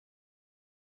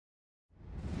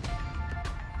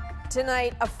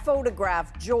Tonight, a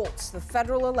photograph jolts the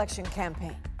federal election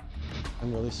campaign.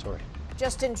 I'm really sorry.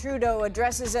 Justin Trudeau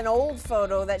addresses an old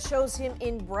photo that shows him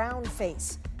in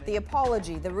brownface. The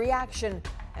apology, the reaction,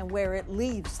 and where it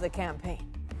leaves the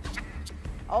campaign.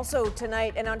 Also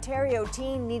tonight, an Ontario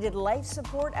teen needed life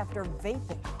support after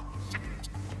vaping.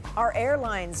 Are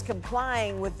airlines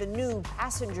complying with the new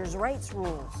passengers' rights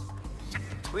rules?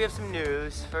 We have some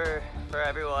news for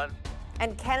everyone.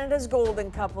 And Canada's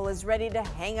golden couple is ready to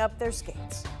hang up their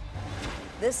skates.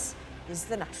 This is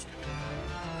The National.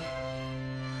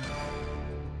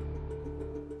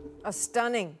 A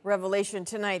stunning revelation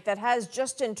tonight that has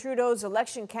Justin Trudeau's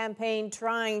election campaign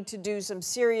trying to do some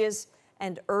serious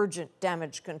and urgent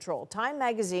damage control. Time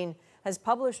magazine has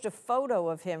published a photo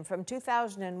of him from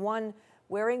 2001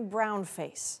 wearing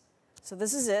brownface. So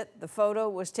this is it. The photo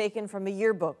was taken from a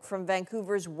yearbook from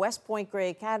Vancouver's West Point Grey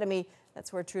Academy.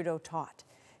 That's where Trudeau taught.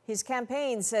 His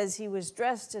campaign says he was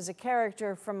dressed as a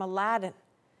character from Aladdin.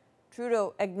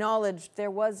 Trudeau acknowledged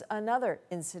there was another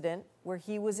incident where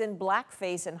he was in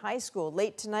blackface in high school.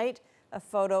 Late tonight, a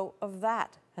photo of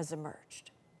that has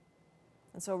emerged.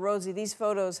 And so, Rosie, these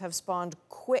photos have spawned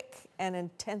quick and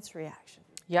intense reaction.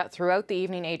 Yeah, throughout the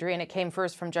evening, Adrian, it came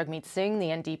first from Jagmeet Singh, the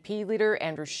NDP leader,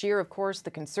 Andrew Scheer, of course,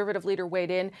 the Conservative leader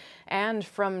weighed in, and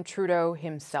from Trudeau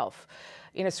himself.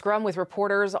 In a scrum with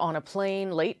reporters on a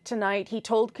plane late tonight, he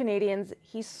told Canadians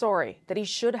he's sorry, that he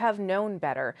should have known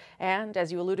better, and,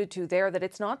 as you alluded to there, that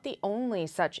it's not the only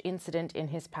such incident in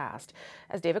his past.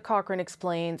 As David Cochrane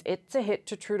explains, it's a hit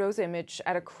to Trudeau's image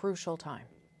at a crucial time.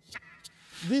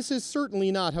 This is certainly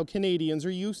not how Canadians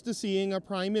are used to seeing a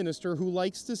Prime Minister who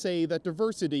likes to say that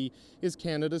diversity is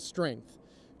Canada's strength.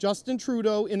 Justin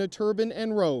Trudeau in a turban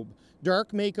and robe,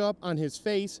 dark makeup on his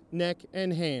face, neck,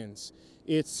 and hands.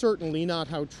 It's certainly not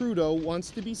how Trudeau wants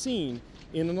to be seen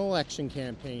in an election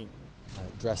campaign.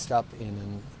 Dressed up in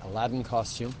an Aladdin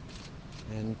costume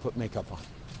and put makeup on.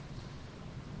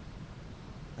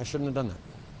 I shouldn't have done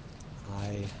that.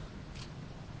 I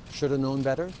should have known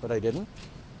better, but I didn't.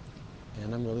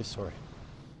 And I'm really sorry.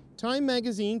 Time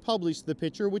magazine published the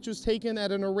picture, which was taken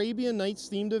at an Arabian Nights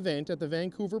themed event at the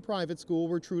Vancouver private school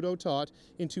where Trudeau taught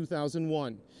in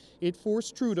 2001. It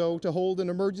forced Trudeau to hold an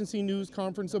emergency news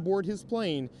conference aboard his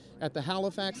plane at the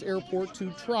Halifax airport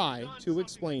to try to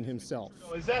explain himself.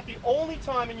 Is that the only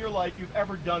time in your life you've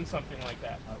ever done something like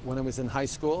that? When I was in high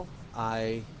school,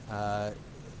 I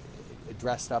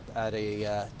dressed up at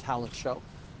a talent show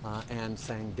and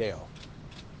sang Deo.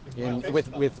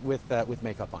 With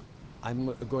makeup on.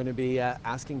 I'm going to be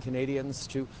asking Canadians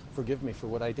to forgive me for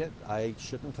what I did. I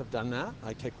shouldn't have done that.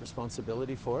 I take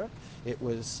responsibility for it. It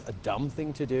was a dumb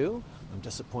thing to do. I'm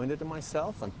disappointed in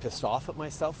myself. I'm pissed off at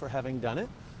myself for having done it.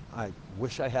 I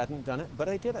wish I hadn't done it, but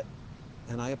I did it,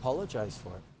 and I apologize for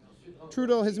it.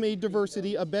 Trudeau has made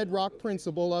diversity a bedrock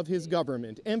principle of his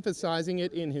government, emphasizing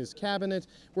it in his cabinet,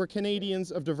 where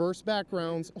Canadians of diverse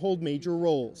backgrounds hold major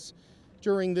roles.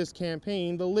 During this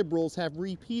campaign, the Liberals have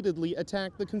repeatedly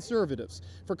attacked the Conservatives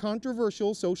for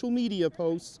controversial social media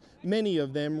posts, many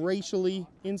of them racially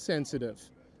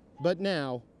insensitive. But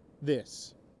now,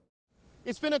 this.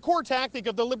 It's been a core tactic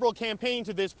of the Liberal campaign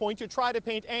to this point to try to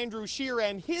paint Andrew Scheer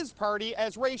and his party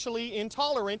as racially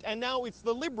intolerant, and now it's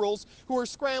the Liberals who are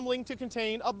scrambling to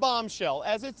contain a bombshell,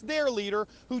 as it's their leader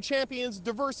who champions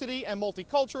diversity and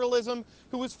multiculturalism,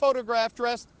 who was photographed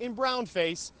dressed in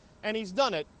brownface, and he's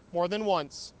done it more than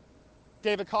once.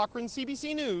 David Cochrane,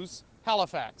 CBC News,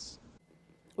 Halifax.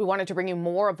 We wanted to bring you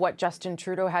more of what Justin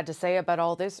Trudeau had to say about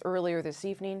all this earlier this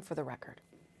evening for the record.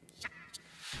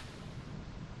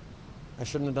 I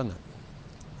shouldn't have done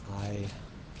that. I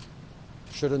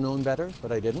should have known better,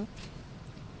 but I didn't,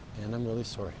 and I'm really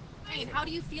sorry. And how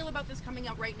do you feel about this coming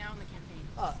out right now in the campaign?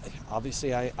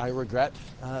 Obviously, I regret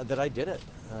that I did it.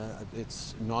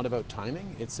 It's not about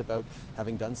timing. It's about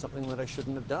having done something that I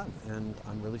shouldn't have done, and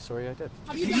I'm really sorry I did.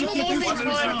 Have you the only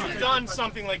time you've done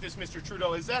something like this, Mr.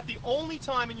 Trudeau? Is that the only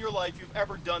time in your life you've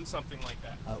ever done something like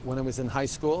that? When I was in high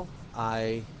school,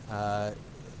 I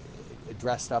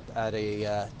dressed up at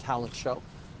a talent show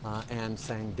and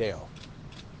sang Deo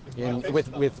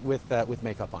with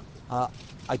makeup on.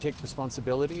 I take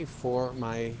responsibility for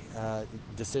my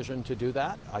decision to do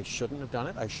that. I shouldn't have done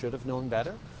it. I should have known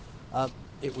better.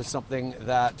 It was something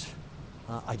that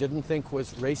I didn't think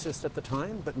was racist at the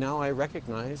time, but now I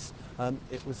recognize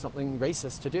it was something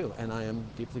racist to do, and I am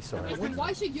deeply sorry. And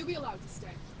why should you be allowed to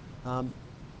stay?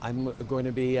 I'm going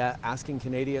to be asking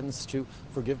Canadians to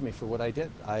forgive me for what I did.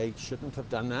 I shouldn't have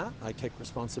done that. I take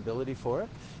responsibility for it.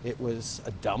 It was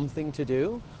a dumb thing to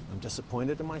do. I'm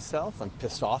disappointed in myself. I'm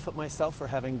pissed off at myself for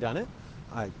having done it.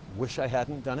 I wish I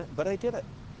hadn't done it, but I did it,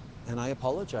 and I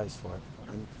apologize for it.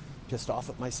 I'm pissed off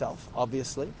at myself,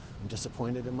 obviously. I'm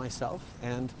disappointed in myself,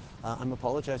 and I'm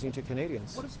apologizing to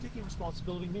Canadians. What does taking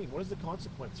responsibility mean? What is the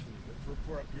consequence for you?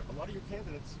 For a lot of your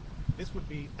candidates, this would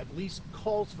be at least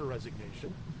calls for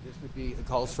resignation. This would be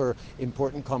calls for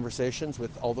important conversations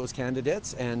with all those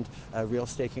candidates and real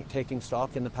taking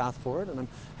stock in the path forward. And I'm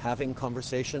having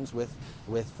conversations with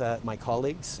my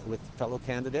colleagues, with fellow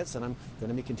candidates, and I'm going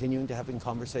to be continuing to having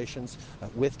conversations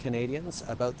with Canadians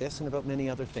about this and about many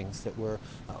other things that we're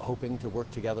hoping to work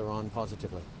together on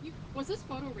positively. Was this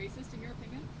photo racist in your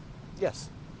opinion? Yes.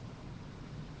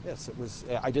 Yes, it was.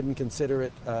 I didn't consider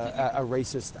it a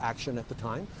racist action at the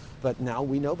time, but now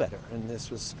we know better, and this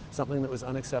was something that was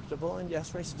unacceptable, and yes,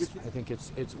 racist. I think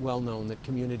it's well known that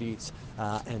communities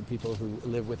and people who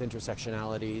live with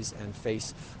intersectionalities and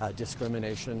face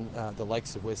discrimination, the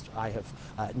likes of which I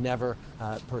have never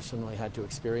personally had to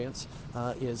experience,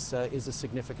 is a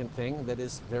significant thing that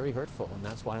is very hurtful, and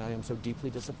that's why I am so deeply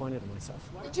disappointed in myself.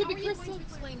 How are you going to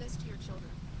explain this to your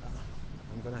children?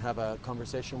 I'm going to have a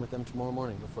conversation with them tomorrow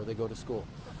morning before they go to school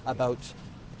about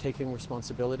taking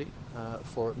responsibility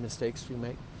for mistakes we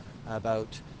make,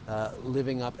 about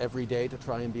living up every day to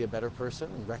try and be a better person,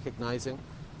 and recognizing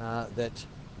that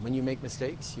when you make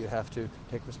mistakes, you have to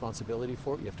take responsibility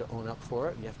for it, you have to own up for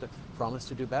it, and you have to promise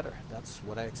to do better. That's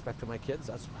what I expect of my kids.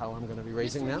 That's how I'm going to be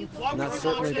raising them, and that's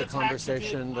certainly the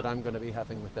conversation that I'm going to be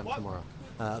having with them tomorrow.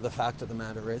 The fact of the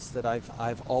matter is that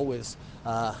I've always,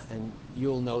 and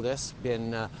you'll know this,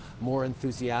 been more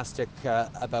enthusiastic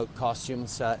about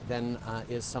costumes than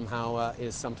is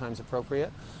sometimes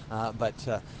appropriate.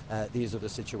 But these are the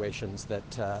situations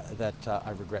that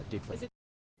I regret deeply.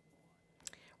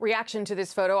 Reaction to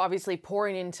this photo obviously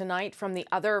pouring in tonight from the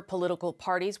other political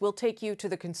parties. We'll take you to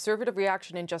the Conservative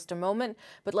reaction in just a moment,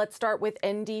 but let's start with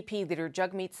NDP leader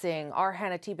Jagmeet Singh. Our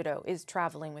Hannah Thibodeau is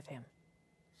traveling with him.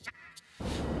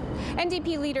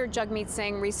 NDP leader Jagmeet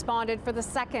Singh responded for the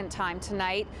second time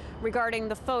tonight regarding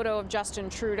the photo of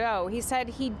Justin Trudeau. He said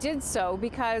he did so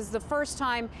because the first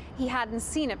time he hadn't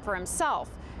seen it for himself.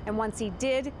 And once he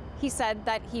did, he said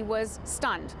that he was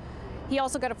stunned. He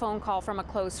also got a phone call from a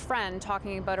close friend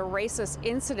talking about a racist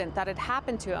incident that had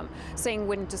happened to him, saying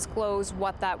wouldn't disclose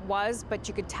what that was, but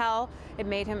you could tell it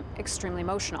made him extremely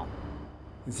emotional.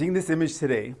 And seeing this image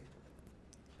today,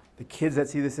 the kids that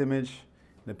see this image,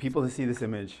 the people that see this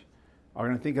image, are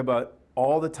going to think about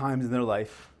all the times in their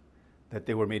life that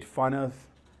they were made fun of,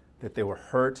 that they were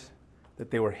hurt,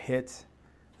 that they were hit,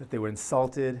 that they were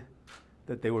insulted,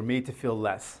 that they were made to feel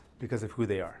less because of who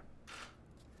they are.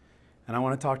 And I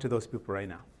want to talk to those people right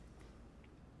now.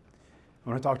 I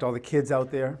want to talk to all the kids out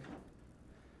there,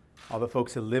 all the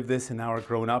folks that live this and now are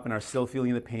grown up and are still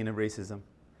feeling the pain of racism.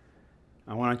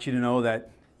 I want you to know that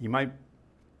you might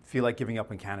feel like giving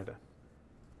up on Canada.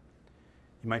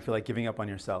 You might feel like giving up on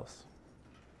yourselves.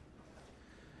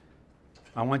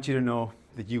 I want you to know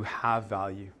that you have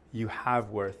value, you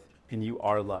have worth, and you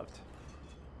are loved.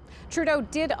 Trudeau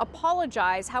did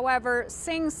apologize. However,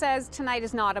 Singh says tonight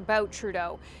is not about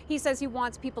Trudeau. He says he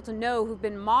wants people to know who've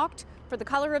been mocked for the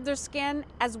color of their skin,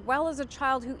 as well as a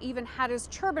child who even had his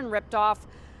turban ripped off,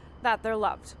 that they're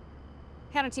loved.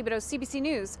 Hannah Thibodeau, CBC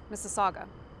News, Mississauga.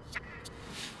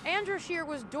 Andrew Scheer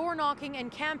was door-knocking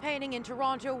and campaigning in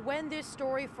Toronto when this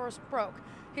story first broke.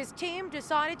 His team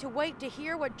decided to wait to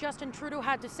hear what Justin Trudeau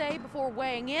had to say before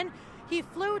weighing in. He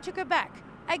flew to Quebec,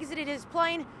 exited his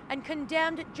plane, and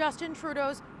condemned Justin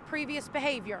Trudeau's previous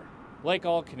behavior. Like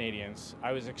all Canadians,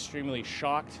 I was extremely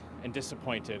shocked and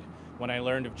disappointed when I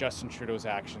learned of Justin Trudeau's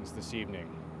actions this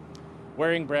evening.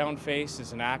 Wearing brownface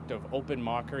is an act of open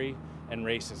mockery and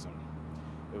racism.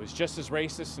 It was just as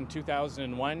racist in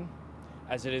 2001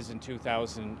 as it is in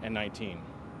 2019.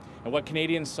 And what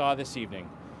Canadians saw this evening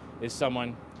is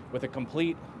someone with a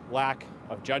complete lack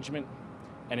of judgment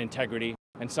and integrity,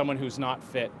 and someone who's not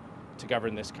fit to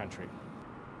govern this country.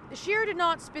 Scheer did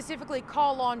not specifically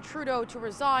call on Trudeau to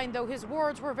resign, though his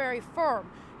words were very firm.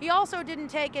 He also didn't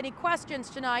take any questions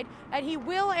tonight, and he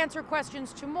will answer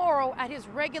questions tomorrow at his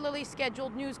regularly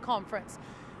scheduled news conference.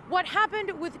 What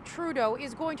happened with Trudeau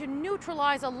is going to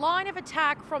neutralize a line of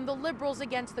attack from the Liberals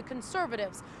against the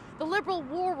Conservatives. The Liberal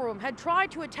war room had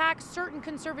tried to attack certain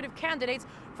Conservative candidates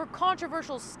for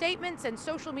controversial statements and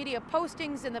social media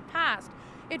postings in the past.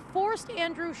 It forced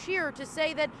Andrew Scheer to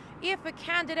say that if a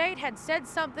candidate had said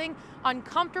something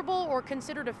uncomfortable or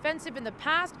considered offensive in the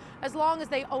past, as long as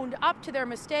they owned up to their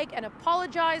mistake and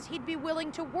apologized, he'd be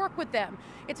willing to work with them.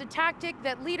 It's a tactic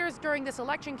that leaders during this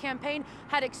election campaign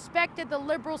had expected the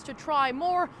Liberals to try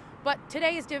more, but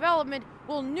today's development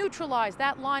will neutralize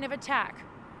that line of attack.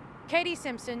 Katie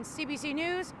Simpson, CBC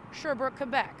News, Sherbrooke,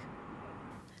 Quebec.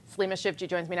 Salima Shivji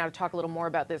joins me now to talk a little more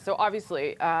about this. So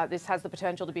obviously, this has the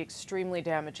potential to be extremely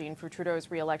damaging for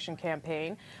Trudeau's re-election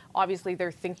campaign. Obviously,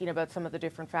 they're thinking about some of the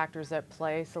different factors at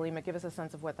play. Salima, give us a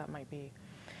sense of what that might be.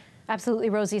 Absolutely,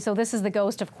 Rosie. So this is the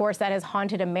ghost, of course, that has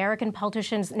haunted American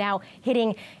politicians, now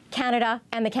hitting Canada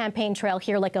and the campaign trail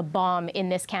here like a bomb in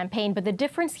this campaign. But the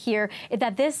difference here is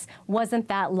that this wasn't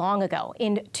that long ago.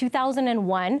 In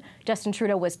 2001, Justin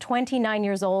Trudeau was 29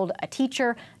 years old, a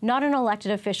teacher, not an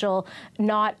elected official,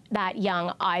 not that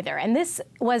young either. And this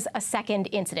was a second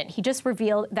incident. He just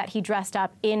revealed that he dressed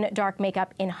up in dark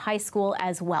makeup in high school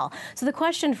as well. So the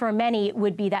question for many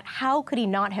would be that how could he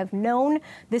not have known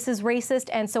this is racist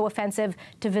and so offensive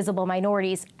to visible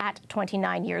minorities at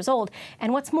 29 years old?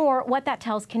 And what's more, what that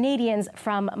tells Canadians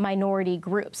from minority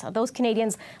groups. Those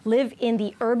Canadians live in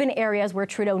the urban areas where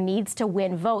Trudeau needs to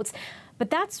win votes. But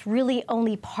that's really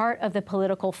only part of the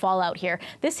political fallout here.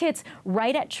 This hits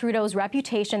right at Trudeau's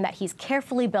reputation that he's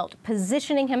carefully built,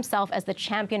 positioning himself as the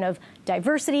champion of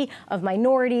diversity, of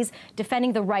minorities,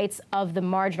 defending the rights of the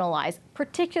marginalized,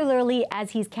 particularly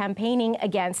as he's campaigning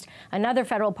against another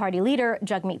federal party leader,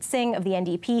 Jagmeet Singh of the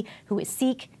NDP, who is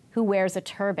Sikh, who wears a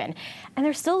turban. And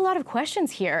there's still a lot of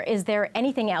questions here. Is there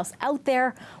anything else out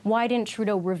there? Why didn't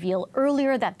Trudeau reveal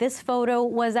earlier that this photo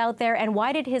was out there? And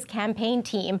why did his campaign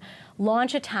team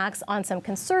launch attacks on some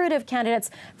conservative candidates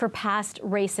for past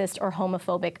racist or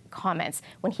homophobic comments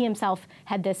when he himself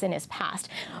had this in his past?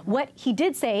 What he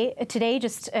did say today,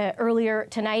 just earlier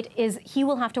tonight, is he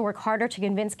will have to work harder to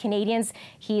convince Canadians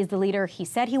he is the leader he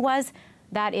said he was.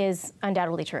 That is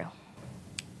undoubtedly true.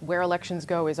 Where elections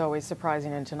go is always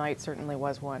surprising, and tonight certainly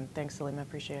was one. Thanks, Salima.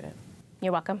 Appreciate it.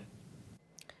 You're welcome.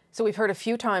 So we've heard a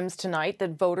few times tonight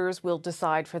that voters will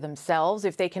decide for themselves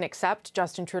if they can accept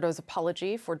Justin Trudeau's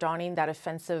apology for donning that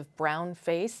offensive brown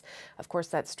face. Of course,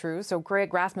 that's true. So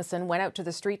Greg Rasmussen went out to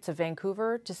the streets of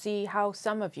Vancouver to see how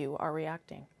some of you are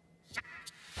reacting.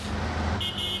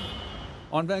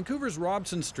 On Vancouver's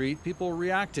Robson Street, people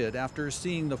reacted after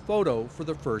seeing the photo for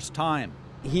the first time.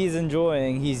 He's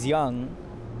enjoying, he's young,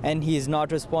 and he's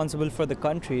not responsible for the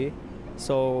country,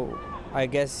 so I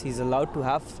guess he's allowed to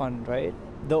have fun, right?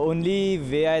 The only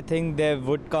way I think there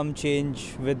would come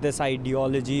change with this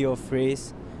ideology of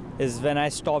race is when I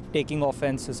stop taking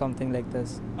offense to something like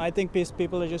this. I think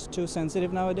people are just too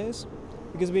sensitive nowadays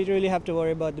because we really have to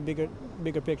worry about the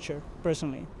bigger picture,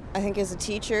 personally. I think as a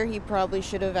teacher, he probably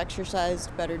should have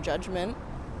exercised better judgment,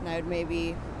 and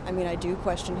I do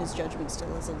question his judgment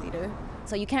still as a leader.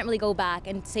 So you can't really go back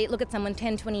and say, look at someone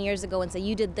 10, 20 years ago and say,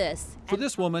 you did this. For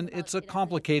this woman, it's a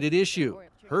complicated issue.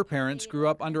 Her parents grew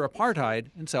up under apartheid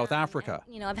in South Africa.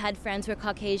 You know, I've had friends who are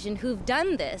Caucasian who've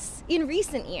done this in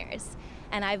recent years,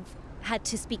 and I've had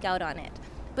to speak out on it.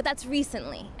 But that's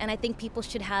recently, and I think people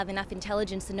should have enough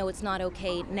intelligence to know it's not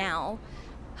okay now.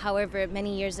 However,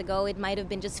 many years ago, it might have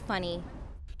been just funny.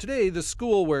 Today, the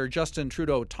school where Justin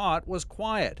Trudeau taught was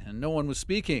quiet and no one was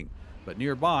speaking. But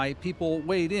nearby, people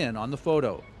weighed in on the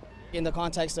photo. In the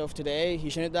context of today,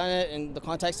 he shouldn't have done it. In the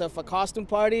context of a costume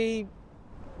party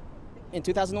in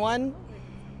 2001,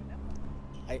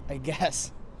 I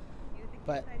guess.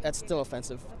 But that's still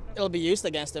offensive. It'll be used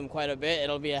against him quite a bit.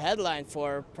 It'll be a headline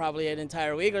for probably an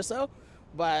entire week or so.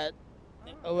 But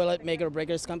will it make or break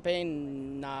his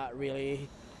campaign? Not really.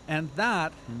 And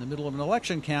that, in the middle of an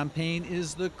election campaign,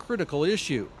 is the critical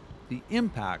issue, the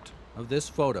impact of this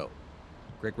photo.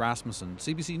 Greg Rasmussen,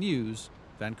 CBC News,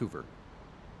 Vancouver.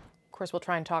 Of course, we'll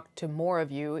try and talk to more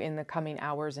of you in the coming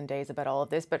hours and days about all of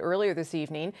this. But earlier this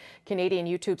evening, Canadian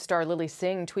YouTube star Lily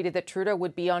Singh tweeted that Trudeau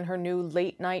would be on her new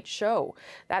late-night show.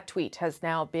 That tweet has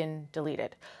now been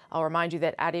deleted. I'll remind you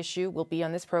that At Issue will be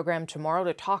on this program tomorrow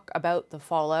to talk about the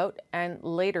fallout. And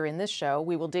later in this show,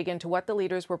 we will dig into what the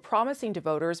leaders were promising to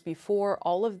voters before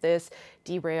all of this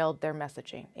derailed their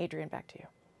messaging. Adrienne, back to you.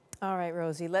 All right,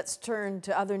 Rosie, let's turn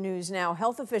to other news now.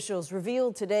 Health officials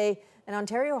revealed today an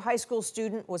Ontario high school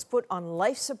student was put on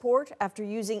life support after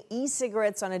using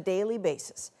e-cigarettes on a daily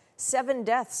basis. 7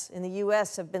 deaths in the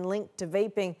U.S. have been linked to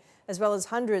vaping, as well as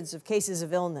hundreds of cases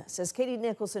of illness. As Katie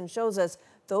Nicholson shows us,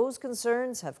 those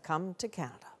concerns have come to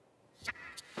Canada.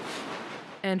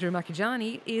 Andrew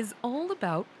Makijani is all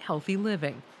about healthy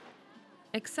living,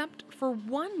 except for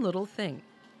one little thing.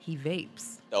 He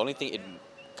vapes. The only thing it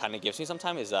kind of gives me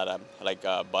sometimes is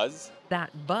that buzz.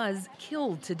 That buzz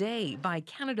killed today by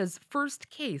Canada's first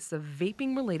case of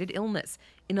vaping-related illness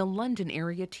in a London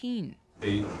area teen.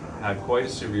 They had quite a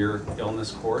severe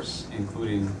illness course,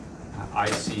 including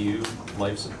ICU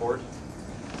life support.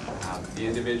 The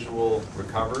individual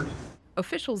recovered.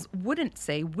 Officials wouldn't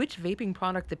say which vaping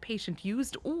product the patient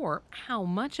used or how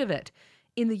much of it.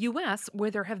 In the U.S., where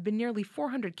there have been nearly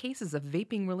 400 cases of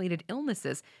vaping-related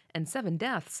illnesses and 7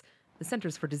 deaths, the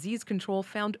Centers for Disease Control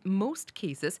found most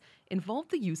cases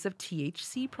involved the use of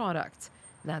THC products.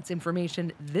 That's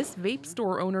information this vape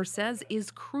store owner says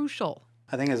is crucial.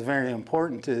 I think it's very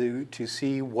important to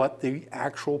see what the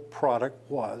actual product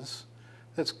was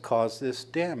that's caused this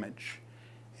damage.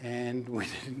 And we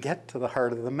didn't get to the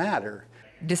heart of the matter.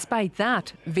 Despite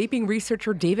that, vaping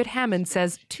researcher David Hammond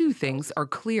says 2 things are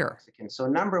clear. So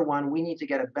number 1, we need to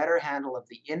get a better handle of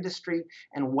the industry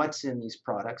and what's in these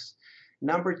products.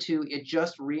 Number 2, it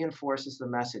just reinforces the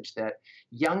message that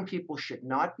young people should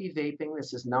not be vaping.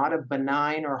 This is not a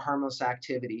benign or harmless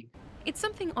activity. It's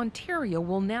something Ontario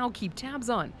will now keep tabs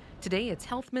on. Today, its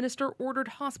health minister ordered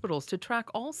hospitals to track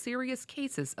all serious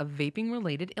cases of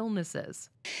vaping-related illnesses.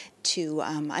 To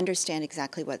understand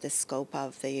exactly what the scope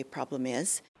of the problem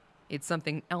is. It's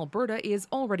something Alberta is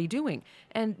already doing.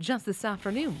 And just this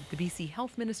afternoon, the BC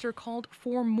health minister called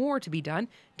for more to be done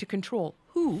to control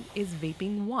who is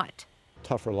vaping what.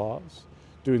 Tougher laws.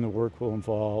 Doing the work will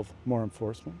involve more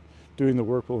enforcement. Doing the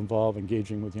work will involve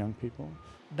engaging with young people.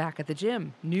 Back at the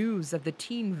gym, news of the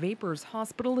teen vapors'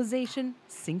 hospitalization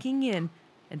sinking in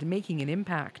and making an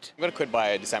impact. I'm going to quit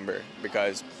by December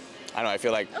because, I don't know, I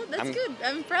feel like... Oh, that's good.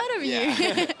 I'm proud of you.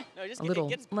 No, just a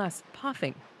little less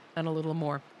puffing and a little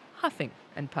more huffing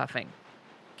and puffing.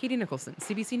 Katie Nicholson,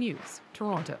 CBC News,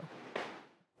 Toronto.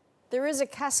 There is a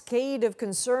cascade of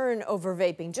concern over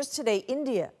vaping. Just today,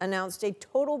 India announced a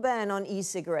total ban on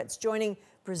e-cigarettes, joining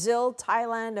Brazil,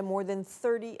 Thailand, and more than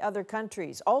 30 other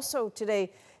countries. Also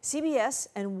today, CBS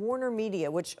and Warner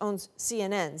Media, which owns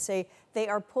CNN, say they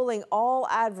are pulling all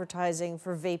advertising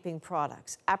for vaping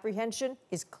products. Apprehension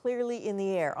is clearly in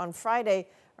the air. On Friday,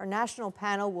 our national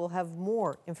panel will have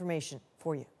more information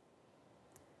for you.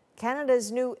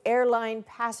 Canada's new airline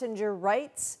passenger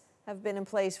rights have been in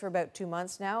place for about 2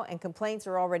 months now, and complaints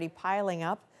are already piling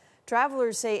up.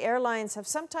 Travelers say airlines have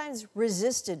sometimes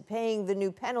resisted paying the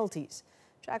new penalties.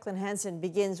 Jacqueline Hansen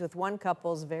begins with one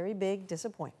couple's very big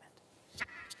disappointment.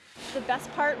 The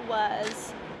best part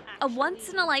was a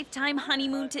once-in-a-lifetime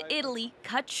honeymoon to Italy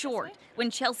cut short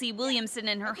when Chelsea Williamson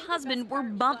and her husband were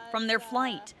bumped from their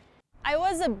flight. I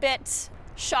was a bit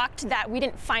shocked that we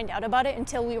didn't find out about it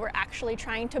until we were actually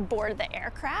trying to board the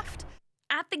aircraft.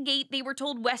 At the gate, they were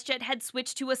told WestJet had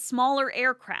switched to a smaller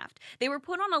aircraft. They were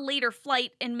put on a later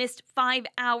flight and missed 5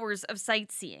 hours of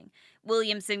sightseeing.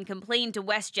 Williamson complained to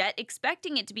WestJet,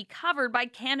 expecting it to be covered by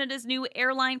Canada's new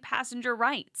airline passenger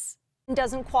rights.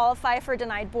 Doesn't qualify for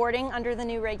denied boarding under the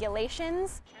new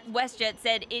regulations. WestJet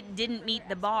said it didn't meet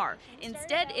the bar.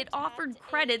 Instead, it offered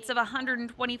credits of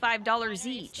 $125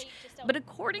 each. But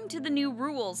according to the new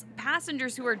rules,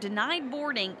 passengers who are denied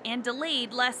boarding and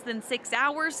delayed less than 6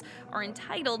 hours are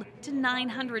entitled to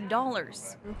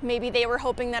 $900. Maybe they were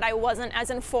hoping that I wasn't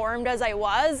as informed as I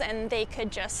was, and they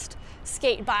could just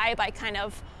skate by kind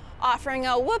of offering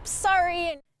a whoops,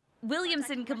 sorry.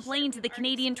 Williamson complained to the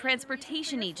Canadian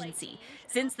Transportation Agency.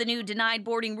 Since the new denied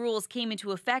boarding rules came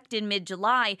into effect in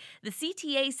mid-July, the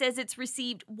CTA says it's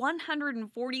received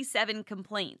 147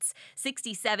 complaints.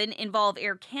 67 involve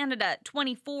Air Canada,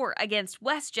 24 against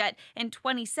WestJet, and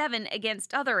 27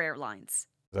 against other airlines.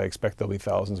 I expect there'll be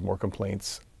thousands more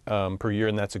complaints per year,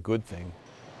 and that's a good thing.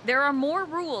 There are more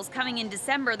rules coming in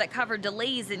December that cover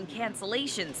delays and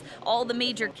cancellations. All the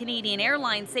major Canadian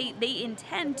airlines say they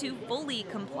intend to fully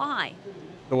comply.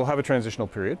 So we'll have a transitional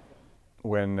period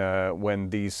when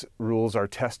these rules are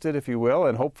tested, if you will,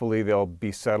 and hopefully they'll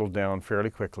be settled down fairly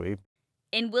quickly.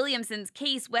 In Williamson's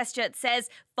case, WestJet says,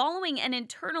 following an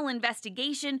internal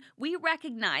investigation, we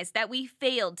recognize that we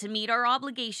failed to meet our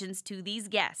obligations to these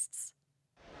guests.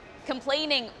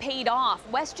 Complaining paid off.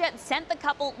 WestJet sent the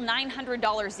couple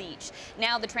 $900 each.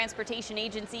 Now the transportation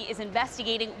agency is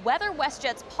investigating whether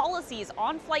WestJet's policies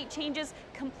on flight changes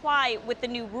comply with the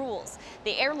new rules.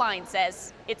 The airline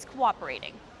says it's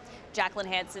cooperating. Jacqueline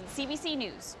Hansen, CBC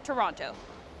News, Toronto.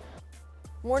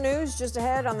 More news just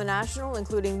ahead on The National,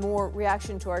 including more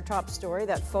reaction to our top story,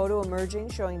 that photo emerging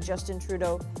showing Justin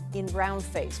Trudeau in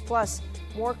brownface. Plus,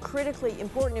 more critically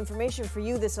important information for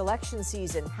you this election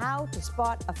season, how to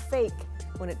spot a fake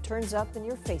when it turns up in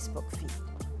your Facebook feed.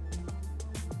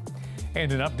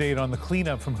 And an update on the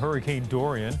cleanup from Hurricane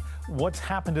Dorian. What's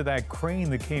happened to that crane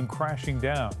that came crashing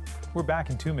down? We're back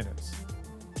in 2 minutes.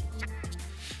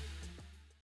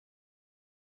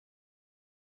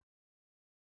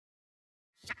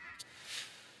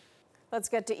 Let's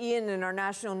get to Ian in our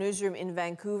national newsroom in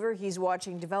Vancouver. He's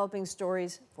watching developing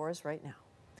stories for us right now.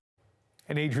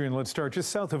 And Adrian, let's start just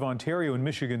south of Ontario in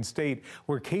Michigan State,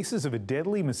 where cases of a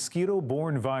deadly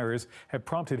mosquito-borne virus have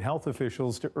prompted health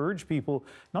officials to urge people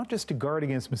not just to guard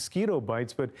against mosquito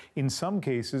bites, but in some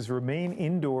cases remain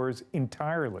indoors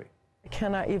entirely. I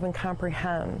cannot even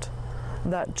comprehend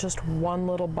that just one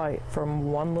little bite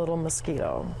from one little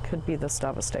mosquito could be this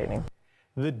devastating.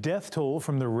 The death toll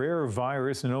from the rare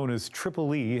virus known as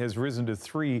EEE has risen to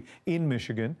 3 in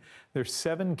Michigan. There's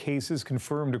 7 cases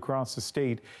confirmed across the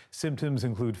state. Symptoms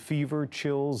include fever,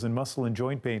 chills, and muscle and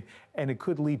joint pain, and it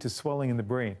could lead to swelling in the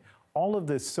brain. All of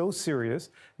this so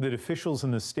serious that officials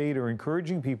in the state are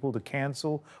encouraging people to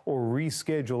cancel or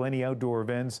reschedule any outdoor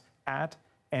events at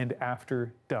and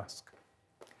after dusk.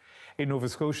 In Nova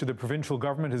Scotia, the provincial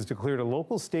government has declared a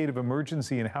local state of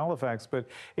emergency in Halifax, but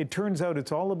it turns out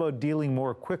it's all about dealing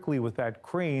more quickly with that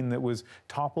crane that was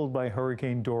toppled by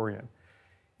Hurricane Dorian.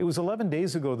 It was 11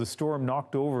 days ago the storm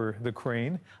knocked over the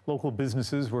crane. Local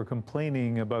businesses were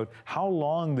complaining about how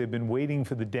long they've been waiting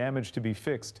for the damage to be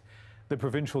fixed. The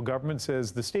provincial government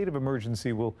says the state of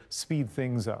emergency will speed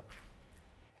things up.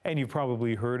 And you've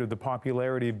probably heard of the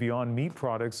popularity of Beyond Meat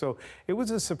products, so it was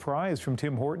a surprise from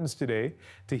Tim Hortons today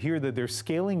to hear that they're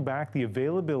scaling back the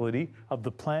availability of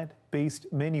the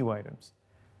plant-based menu items.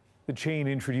 The chain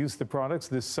introduced the products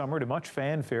this summer to much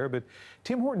fanfare, but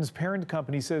Tim Hortons' parent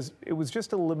company says it was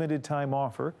just a limited time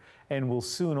offer and will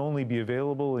soon only be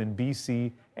available in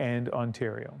BC and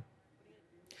Ontario.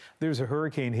 There's a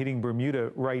hurricane hitting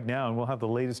Bermuda right now, and we'll have the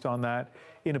latest on that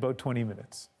in about 20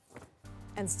 minutes.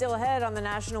 And still ahead on The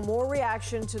National, more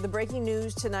reaction to the breaking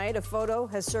news tonight. A photo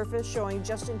has surfaced showing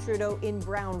Justin Trudeau in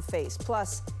brownface,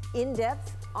 plus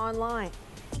in-depth online.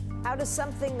 How does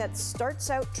something that starts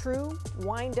out true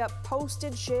wind up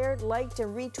posted, shared, liked,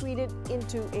 and retweeted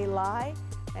into a lie?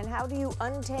 And how do you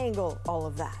untangle all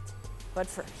of that? But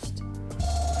first.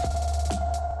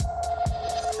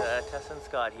 Tessa and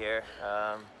Scott here.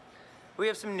 We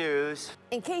have some news.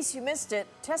 In case you missed it,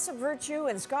 Tessa Virtue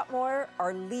and Scott Moir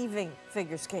are leaving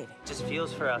figure skating. It just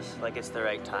feels for us like it's the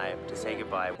right time to say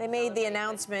goodbye. They made the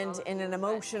announcement in an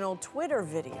emotional Twitter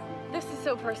video. This is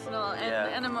so personal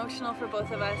and emotional for both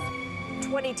of us.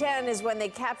 2010 is when they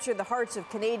captured the hearts of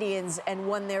Canadians and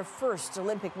won their first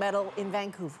Olympic medal in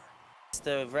Vancouver. It's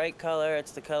the right color,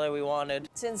 it's the color we wanted.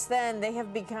 Since then, they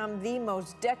have become the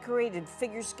most decorated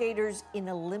figure skaters in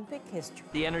Olympic history.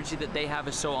 The energy that they have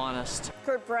is so honest.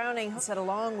 Kurt Browning said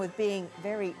along with being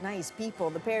very nice people,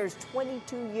 the pair's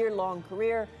 22-year-long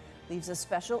career leaves a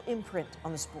special imprint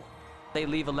on the sport. They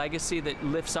leave a legacy that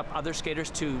lifts up other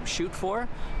skaters to shoot for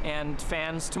and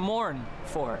fans to mourn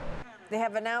for. They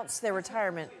have announced their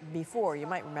retirement before, you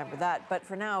might remember that, but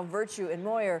for now, Virtue and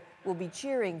Moir will be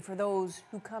cheering for those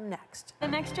who come next. The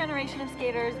next generation of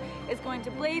skaters is going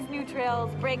to blaze new trails,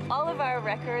 break all of our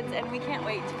records, and we can't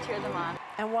wait to cheer them on.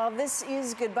 And while this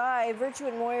is goodbye, Virtue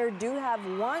and Moir do have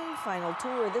one final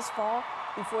tour this fall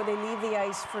before they leave the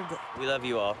ice for good. We love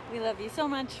you all. We love you so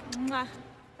much. Mwah.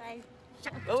 Bye.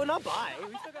 Oh, not bye. We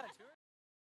still got a tour.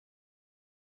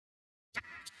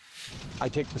 I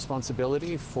take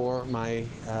responsibility for my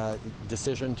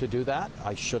decision to do that.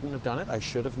 I shouldn't have done it. I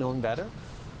should have known better.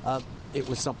 It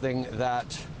was something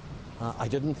that I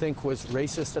didn't think was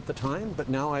racist at the time, but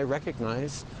now I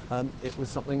recognize it was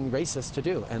something racist to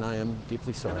do, and I am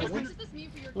deeply sorry.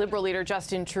 Liberal leader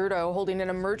Justin Trudeau holding an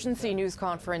emergency news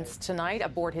conference tonight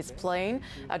aboard his plane,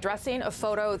 addressing a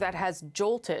photo that has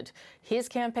jolted his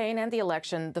campaign and the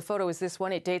election. The photo is this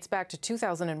one. It dates back to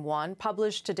 2001,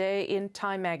 published today in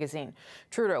Time magazine.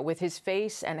 Trudeau with his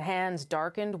face and hands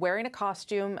darkened, wearing a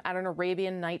costume at an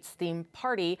Arabian Nights themed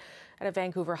party at a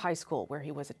Vancouver high school where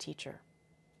he was a teacher.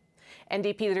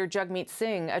 NDP leader Jagmeet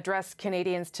Singh addressed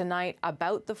Canadians tonight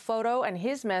about the photo, and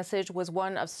his message was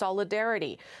one of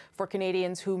solidarity for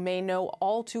Canadians who may know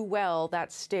all too well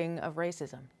that sting of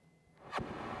racism.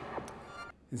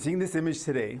 In seeing this image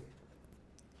today,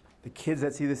 the kids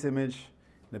that see this image,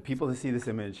 the people that see this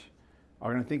image,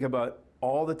 are going to think about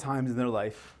all the times in their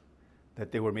life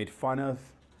that they were made fun of,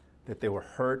 that they were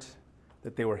hurt,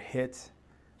 that they were hit,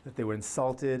 that they were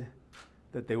insulted,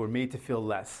 that they were made to feel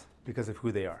less because of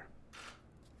who they are.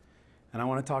 And I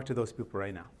want to talk to those people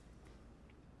right now.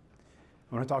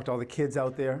 I want to talk to all the kids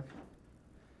out there,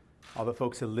 all the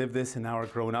folks who live this and now are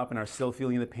grown up and are still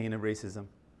feeling the pain of racism.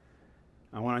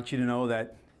 I want you to know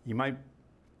that you might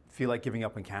feel like giving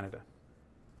up on Canada.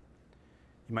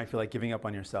 You might feel like giving up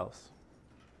on yourselves.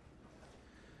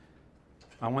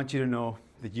 I want you to know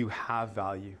that you have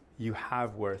value, you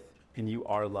have worth, and you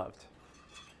are loved.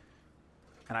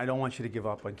 And I don't want you to give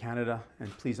up on Canada, and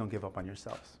please don't give up on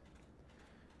yourselves.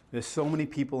 There's so many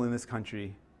people in this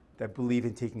country that believe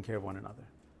in taking care of one another.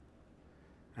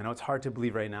 I know it's hard to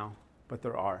believe right now, but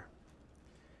there are.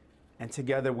 And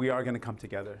together, we are going to come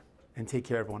together and take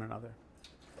care of one another.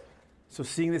 So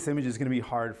seeing this image is going to be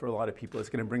hard for a lot of people. It's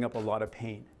going to bring up a lot of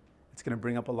pain. It's going to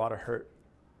bring up a lot of hurt.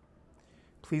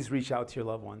 Please reach out to your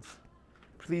loved ones.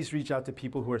 Please reach out to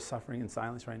people who are suffering in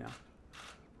silence right now.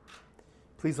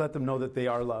 Please let them know that they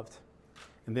are loved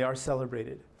and they are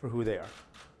celebrated for who they are.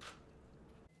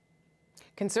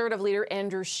 Conservative leader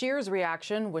Andrew Scheer's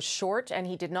reaction was short, and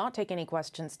he did not take any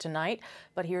questions tonight,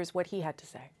 but here's what he had to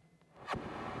say.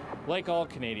 Like all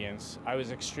Canadians, I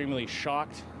was extremely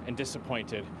shocked and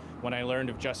disappointed when I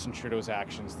learned of Justin Trudeau's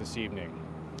actions this evening.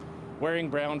 Wearing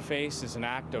brownface is an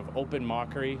act of open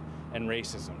mockery and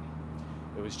racism.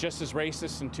 It was just as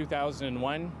racist in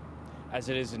 2001 as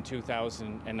it is in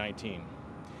 2019.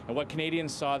 And what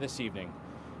Canadians saw this evening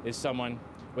is someone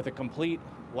with a complete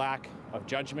lack of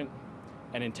judgment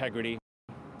and integrity,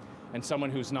 and someone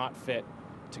who's not fit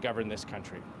to govern this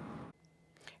country.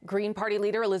 Green Party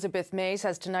leader Elizabeth May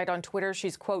says tonight on Twitter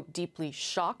she's, quote, deeply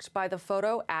shocked by the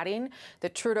photo, adding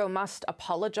that Trudeau must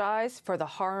apologize for the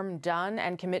harm done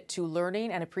and commit to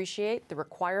learning and appreciate the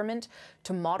requirement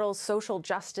to model social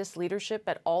justice leadership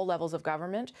at all levels of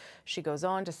government. She goes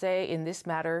on to say, in this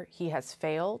matter, he has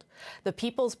failed. The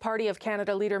People's Party of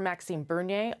Canada leader Maxime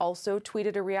Bernier also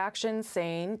tweeted a reaction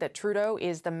saying that Trudeau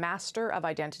is the master of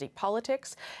identity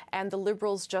politics, and the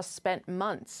Liberals just spent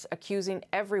months accusing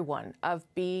everyone of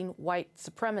being white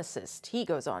supremacist. He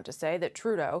goes on to say that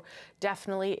Trudeau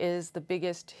definitely is the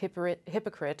biggest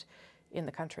hypocrite in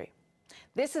the country.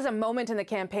 This is a moment in the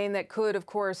campaign that could, of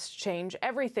course, change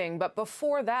everything. But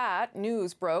before that,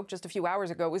 news broke just a few hours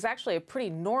ago. It was actually a pretty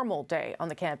normal day on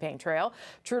the campaign trail.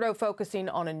 Trudeau focusing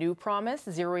on a new promise,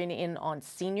 zeroing in on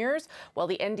seniors, while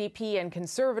the NDP and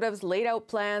Conservatives laid out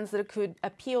plans that could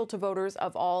appeal to voters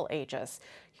of all ages.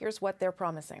 Here's what they're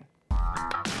promising.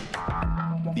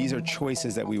 These are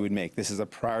choices that we would make. This is a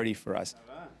priority for us.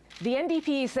 The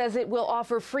NDP says it will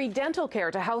offer free dental care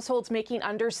to households making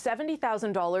under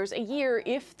 $70,000 a year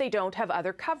if they don't have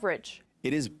other coverage.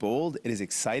 It is bold. It is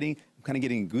exciting. I'm kind of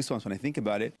getting goosebumps when I think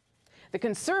about it. The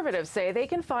Conservatives say they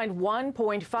can find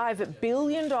 $1.5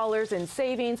 billion in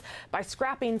savings by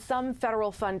scrapping some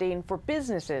federal funding for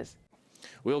businesses.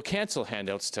 We'll cancel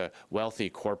handouts to wealthy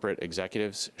corporate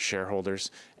executives, shareholders,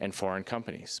 and foreign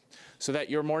companies, so that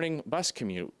your morning bus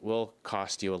commute will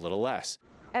cost you a little less.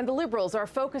 And the Liberals are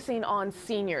focusing on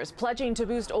seniors, pledging to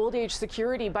boost old age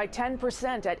security by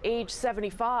 10% at age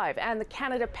 75, and the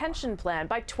Canada Pension Plan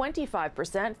by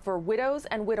 25% for widows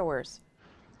and widowers.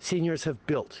 Seniors have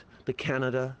built the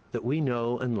Canada that we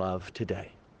know and love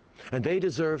today, and they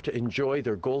deserve to enjoy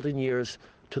their golden years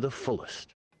to the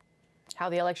fullest. How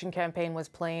the election campaign was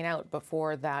playing out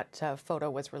before that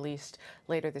photo was released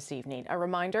later this evening. A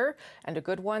reminder, and a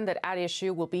good one, that At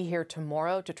Issue will be here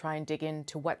tomorrow to try and dig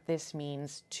into what this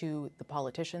means to the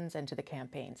politicians and to the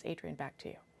campaigns. Adrienne, back to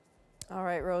you. All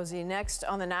right, Rosie. Next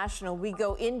on The National, we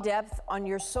go in depth on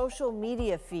your social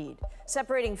media feed.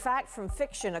 Separating fact from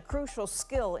fiction, a crucial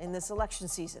skill in this election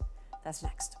season. That's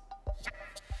next.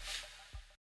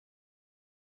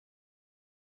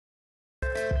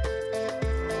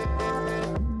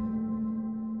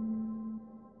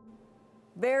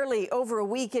 Barely over a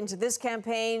week into this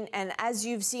campaign, and as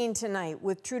you've seen tonight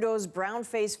with Trudeau's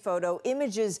brownface photo,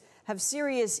 images have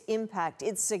serious impact.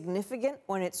 It's significant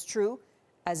when it's true,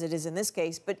 as it is in this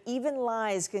case, but even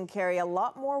lies can carry a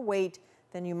lot more weight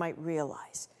than you might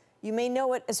realize. You may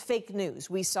know it as fake news.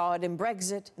 We saw it in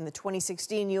Brexit, in the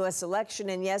 2016 U.S.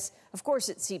 election, and yes, of course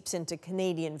it seeps into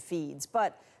Canadian feeds.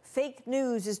 But fake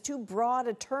news is too broad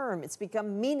a term. It's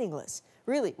become meaningless.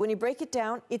 Really, when you break it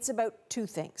down, it's about two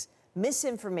things.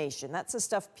 Misinformation, that's the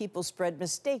stuff people spread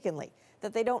mistakenly,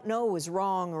 that they don't know is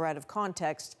wrong or out of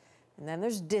context. And then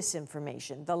there's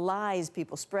disinformation, the lies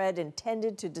people spread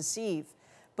intended to deceive.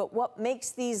 But what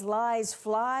makes these lies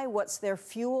fly? What's their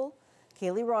fuel?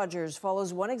 Kaylee Rogers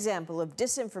follows one example of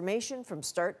disinformation from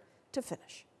start to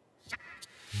finish.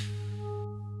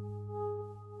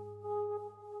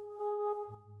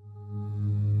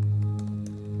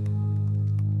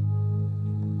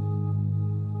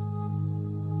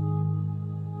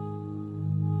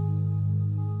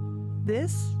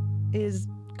 This is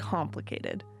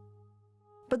complicated.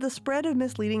 But the spread of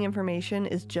misleading information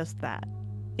is just that.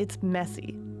 It's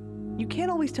messy. You can't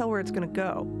always tell where it's going to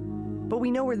go, but we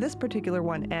know where this particular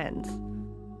one ends.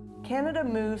 Canada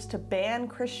moves to ban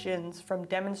Christians from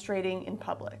demonstrating in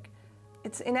public.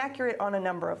 It's inaccurate on a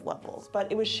number of levels,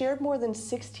 but it was shared more than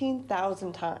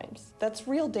 16,000 times. That's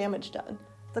real damage done.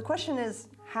 The question is,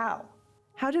 how?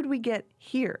 How did we get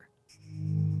here?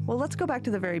 Well, let's go back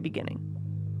to the very beginning.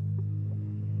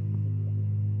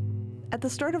 At the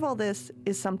start of all this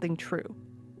is something true.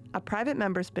 A private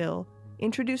member's bill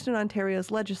introduced in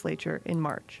Ontario's legislature in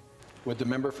March. Would the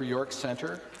member for York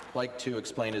Centre like to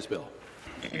explain his bill?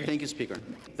 Thank you, Speaker.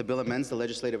 The bill amends the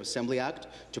Legislative Assembly Act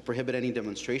to prohibit any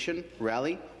demonstration,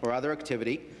 rally, or other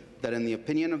activity that, in the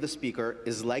opinion of the Speaker,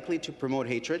 is likely to promote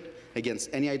hatred against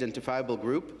any identifiable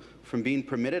group from being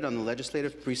permitted on the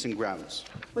legislative precinct grounds.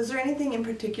 Was there anything in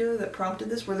particular that prompted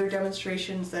this? Were there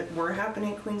demonstrations that were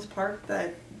happening at Queen's Park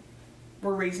that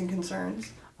were raising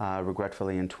concerns?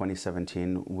 Regretfully, in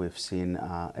 2017, we've seen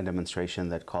a demonstration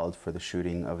that called for the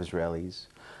shooting of Israelis.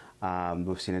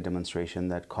 We've seen a demonstration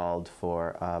that called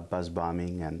for bus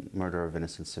bombing and murder of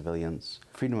innocent civilians.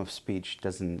 Freedom of speech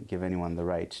doesn't give anyone the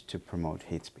right to promote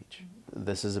hate speech.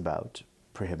 This is about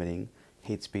prohibiting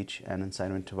hate speech and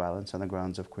incitement to violence on the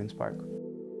grounds of Queen's Park.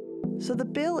 So the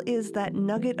bill is that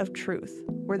nugget of truth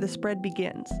where the spread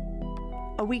begins.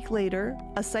 A week later,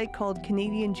 a site called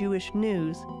Canadian Jewish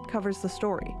News covers the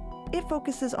story. It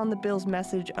focuses on the bill's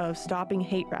message of stopping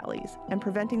hate rallies and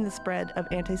preventing the spread of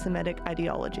anti-Semitic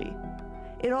ideology.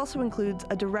 It also includes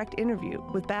a direct interview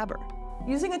with Baber.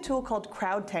 Using a tool called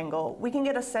CrowdTangle, we can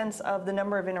get a sense of the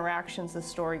number of interactions the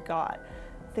story got.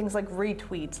 Things like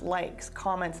retweets, likes,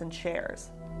 comments, and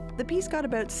shares. The piece got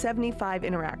about 75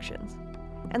 interactions,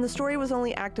 and the story was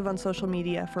only active on social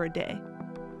media for a day.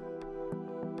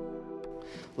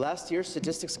 Last year,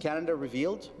 Statistics Canada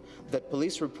revealed that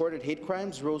police reported hate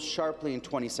crimes rose sharply in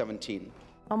 2017.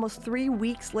 Almost 3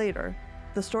 weeks later,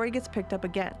 the story gets picked up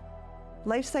again.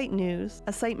 LifeSite News,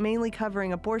 a site mainly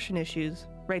covering abortion issues,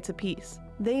 writes a piece.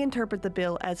 They interpret the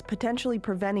bill as potentially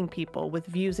preventing people with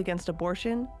views against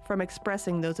abortion from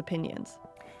expressing those opinions.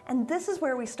 And this is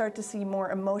where we start to see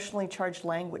more emotionally charged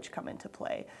language come into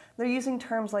play. They're using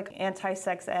terms like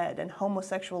anti-sex ed and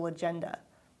homosexual agenda.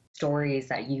 Stories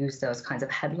that use those kinds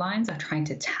of headlines are trying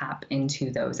to tap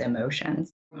into those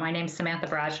emotions. My name's Samantha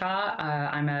Bradshaw.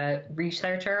 I'm a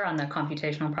researcher on the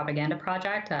Computational Propaganda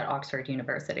Project at Oxford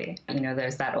University. You know,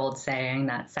 there's that old saying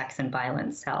that sex and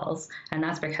violence sells, and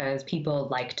that's because people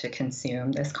like to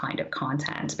consume this kind of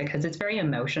content because it's very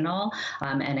emotional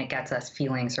and it gets us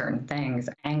feeling certain things.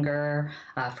 Anger,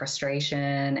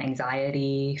 frustration,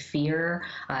 anxiety, fear.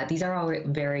 These are all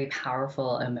very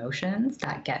powerful emotions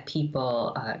that get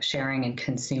people sharing and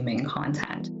consuming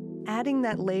content. Adding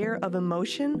that layer of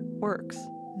emotion works.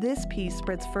 This piece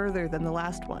spreads further than the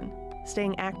last one,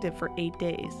 staying active for 8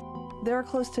 days. There are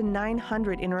close to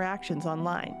 900 interactions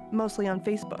online, mostly on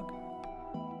Facebook.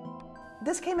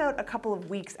 This came out a couple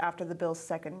of weeks after the bill's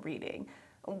second reading.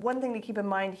 One thing to keep in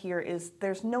mind here is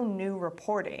there's no new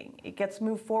reporting. It gets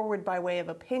moved forward by way of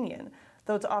opinion,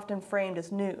 though it's often framed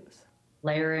as news.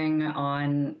 Layering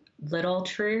on little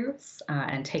truths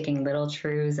and taking little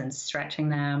truths and stretching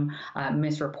them,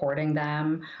 misreporting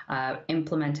them,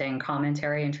 implementing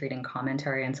commentary and treating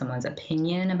commentary and someone's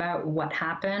opinion about what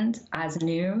happened as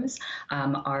news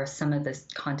are some of the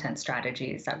content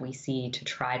strategies that we see to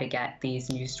try to get these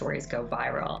news stories go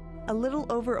viral. A little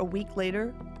over a week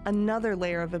later, another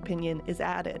layer of opinion is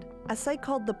added. A site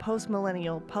called The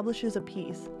Post-Millennial publishes a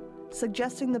piece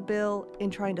suggesting the bill, in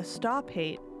trying to stop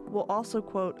hate, will also,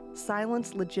 quote,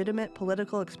 silence legitimate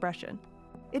political expression.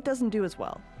 It doesn't do as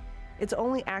well. It's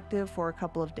only active for a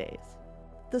couple of days.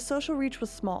 The social reach was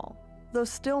small, though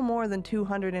still more than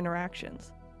 200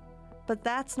 interactions. But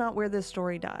that's not where this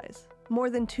story dies. More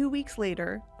than 2 weeks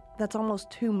later, that's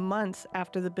almost 2 months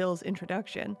after the bill's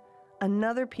introduction,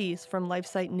 another piece from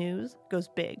LifeSite News goes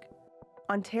big.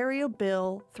 Ontario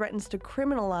bill threatens to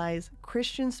criminalize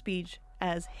Christian speech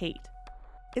as hate.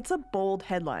 It's a bold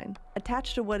headline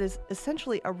attached to what is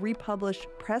essentially a republished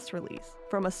press release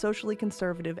from a socially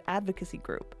conservative advocacy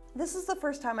group. This is the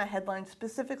first time a headline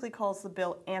specifically calls the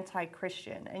bill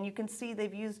anti-Christian, and you can see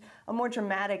they've used a more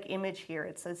dramatic image here.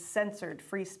 It says censored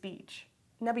free speech.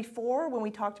 Now before, when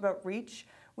we talked about reach,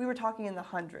 we were talking in the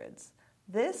hundreds.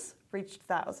 This reached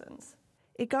thousands.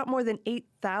 It got more than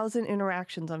 8,000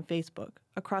 interactions on Facebook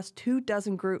across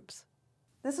 24 groups.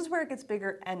 This is where it gets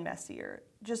bigger and messier.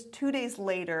 Just 2 days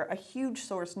later, a huge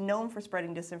source known for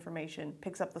spreading disinformation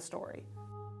picks up the story.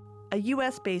 A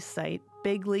US-based site,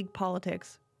 Big League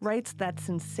Politics, writes that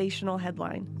sensational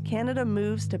headline, Canada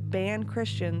moves to ban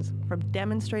Christians from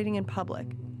demonstrating in public.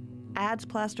 Ads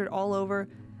plastered all over,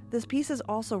 this piece is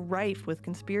also rife with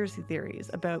conspiracy theories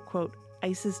about, quote,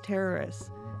 ISIS terrorists,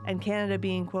 and Canada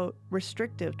being, quote,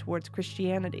 restrictive towards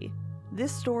Christianity.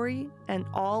 This story, and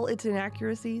all its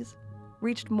inaccuracies,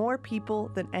 reached more people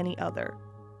than any other,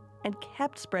 and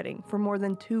kept spreading for more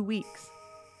than 2 weeks.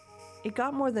 It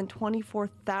got more than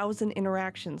 24,000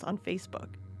 interactions on Facebook,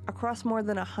 across more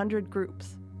than 100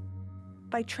 groups.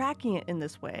 By tracking it in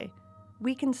this way,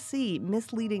 we can see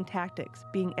misleading tactics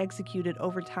being executed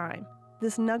over time.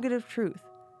 This nugget of truth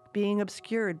being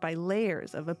obscured by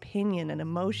layers of opinion and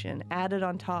emotion added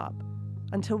on top,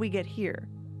 until we get here,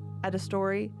 at a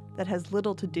story that has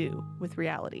little to do with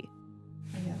reality.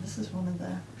 Yeah, this is one of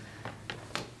the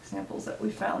examples that we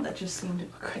found that just seemed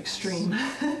extreme.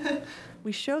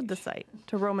 We showed the site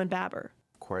to Roman Baber.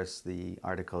 Of course, the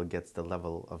article gets the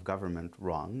level of government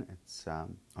wrong. It's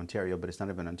Ontario, but it's not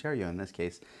even Ontario. In this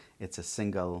case, it's a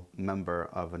single member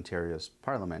of Ontario's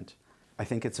parliament. I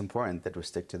think it's important that we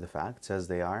stick to the facts as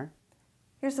they are.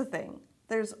 Here's the thing.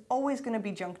 There's always going to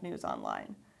be junk news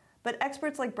online. But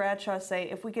experts like Bradshaw say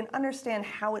if we can understand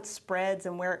how it spreads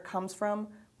and where it comes from,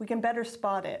 we can better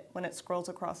spot it when it scrolls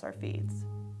across our feeds.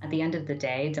 At the end of the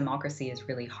day, democracy is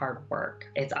really hard work.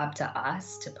 It's up to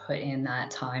us to put in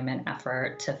that time and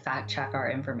effort to fact check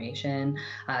our information,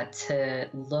 to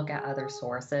look at other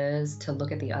sources, to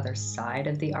look at the other side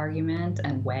of the argument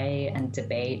and weigh and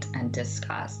debate and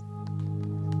discuss.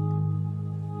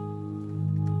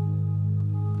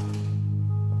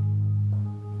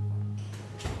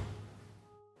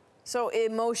 So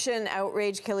emotion,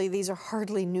 outrage, Kelly, these are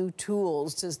hardly new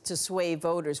tools to sway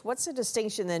voters. What's the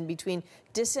distinction then between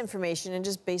disinformation and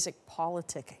just basic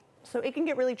politicking? So it can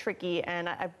get really tricky, and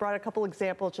I've brought a couple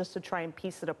examples just to try and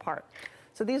piece it apart.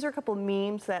 So these are a couple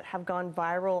memes that have gone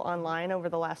viral online over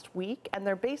the last week, and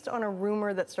they're based on a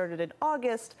rumor that started in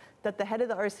August that the head of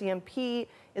the RCMP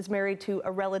is married to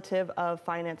a relative of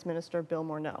Finance Minister Bill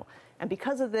Morneau. And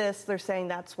because of this, they're saying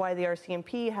that's why the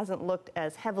RCMP hasn't looked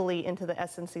as heavily into the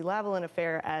SNC-Lavalin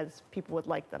affair as people would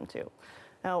like them to.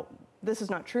 Now, this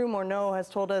is not true. Morneau has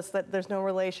told us that there's no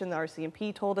relation. The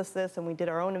RCMP told us this, and we did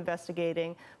our own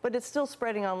investigating, but it's still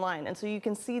spreading online. And so you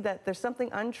can see that there's something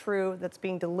untrue that's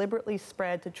being deliberately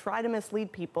spread to try to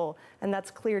mislead people, and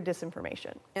that's clear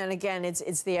disinformation. And again,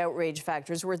 it's the outrage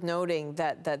factor. It's worth noting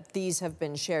that these have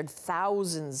been shared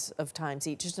thousands of times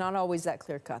each. It's not always that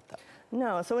clear cut, though.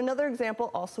 No. So another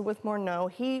example, also with Morneau,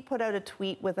 he put out a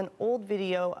tweet with an old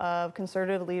video of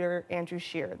Conservative leader Andrew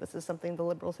Scheer. This is something the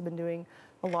Liberals have been doing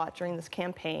a lot during this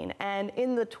campaign. And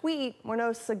in the tweet,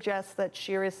 Morneau suggests that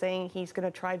Scheer is saying he's going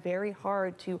to try very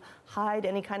hard to hide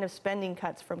any kind of spending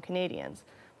cuts from Canadians.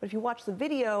 But if you watch the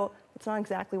video, it's not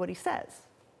exactly what he says.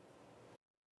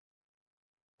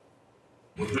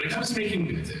 When it comes to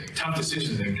making tough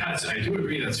decisions and cuts, I do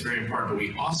agree that's very important, but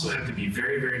we also have to be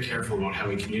very, very careful about how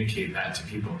we communicate that to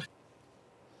people.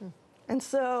 And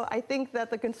so I think that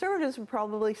the Conservatives would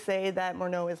probably say that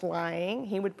Morneau is lying.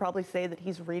 He would probably say that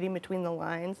he's reading between the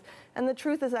lines. And the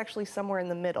truth is actually somewhere in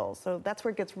the middle. So that's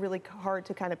where it gets really hard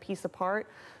to kind of piece apart.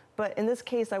 But in this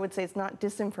case, I would say it's not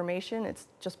disinformation, it's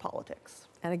just politics.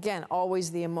 And again, always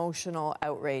the emotional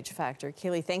outrage factor.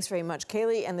 Kaylee, thanks very much.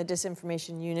 Kaylee and the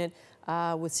Disinformation Unit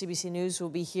with CBC News will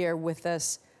be here with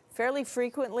us fairly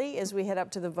frequently as we head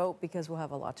up to the vote, because we'll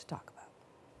have a lot to talk about.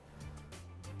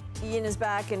 Ian is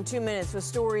back in 2 minutes with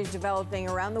stories developing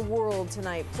around the world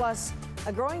tonight, plus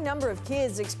a growing number of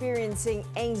kids experiencing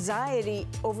anxiety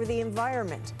over the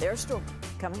environment. Their story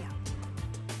coming up.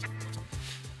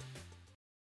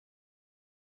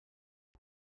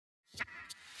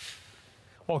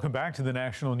 Welcome back to the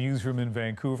National Newsroom in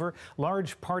Vancouver.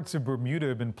 Large parts of Bermuda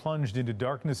have been plunged into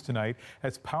darkness tonight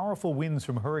as powerful winds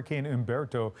from Hurricane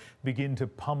Umberto begin to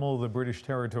pummel the British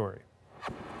territory.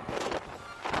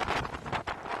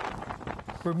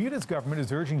 Bermuda's government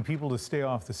is urging people to stay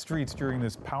off the streets during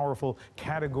this powerful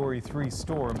Category 3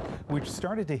 storm, which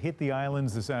started to hit the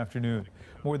islands this afternoon.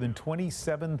 More than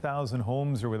 27,000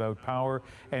 homes are without power,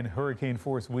 and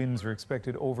hurricane-force winds are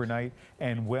expected overnight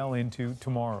and well into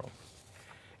tomorrow.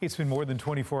 It's been more than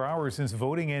 24 hours since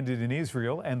voting ended in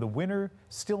Israel, and the winner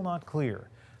still not clear.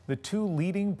 The two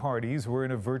leading parties were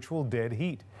in a virtual dead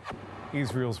heat.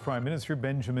 Israel's Prime Minister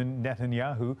Benjamin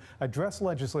Netanyahu addressed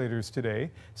legislators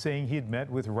today, saying he had met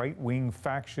with right-wing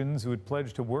factions who had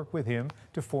pledged to work with him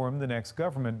to form the next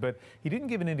government, but he didn't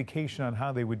give an indication on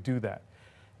how they would do that.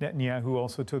 Netanyahu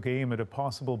also took aim at a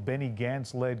possible Benny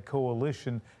Gantz-led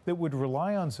coalition that would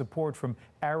rely on support from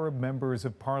Arab members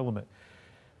of parliament.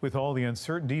 With all the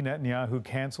uncertainty, Netanyahu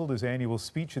canceled his annual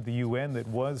speech at the UN that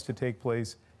was to take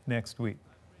place next week.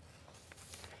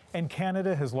 And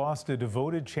Canada has lost a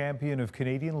devoted champion of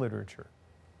Canadian literature.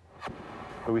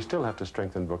 But we still have to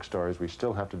strengthen bookstores. We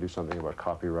still have to do something about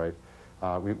copyright.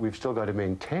 We've still got to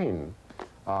maintain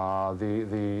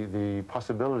the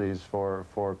possibilities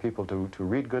for people to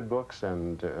read good books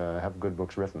and have good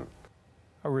books written.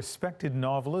 A respected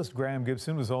novelist, Graham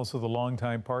Gibson, was also the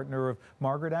longtime partner of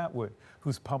Margaret Atwood,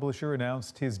 whose publisher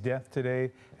announced his death today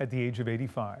at the age of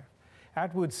 85.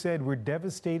 Atwood said, "We're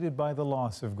devastated by the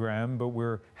loss of Graham, but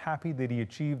we're happy that he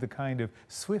achieved the kind of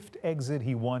swift exit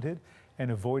he wanted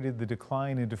and avoided the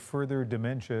decline into further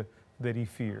dementia that he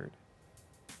feared."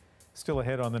 Still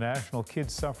ahead on The National,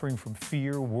 kids suffering from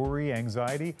fear, worry,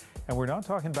 anxiety, and we're not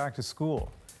talking back to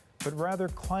school, but rather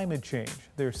climate change.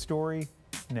 Their story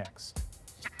next.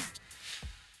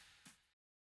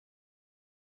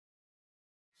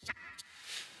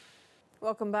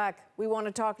 Welcome back. We want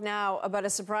to talk now about a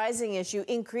surprising issue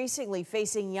increasingly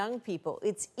facing young people.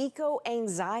 It's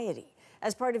eco-anxiety.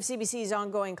 As part of CBC's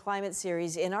ongoing climate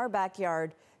series, In Our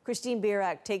Backyard, Christine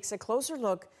Birak takes a closer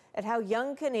look at how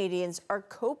young Canadians are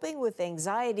coping with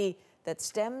anxiety that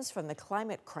stems from the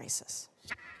climate crisis.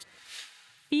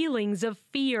 Feelings of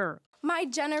fear. My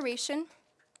generation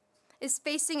is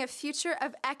facing a future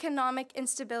of economic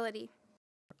instability,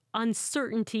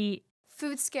 Uncertainty.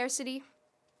 food scarcity,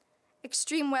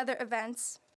 extreme weather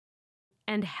events,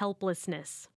 And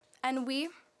helplessness. and we,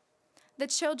 the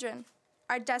children,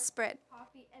 are desperate.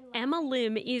 Emma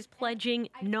Lim is pledging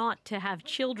not to have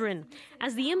children.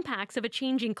 As the impacts of a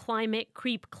changing climate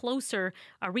creep closer,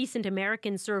 a recent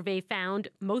American survey found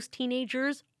most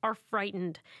teenagers are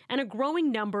frightened, and a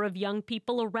growing number of young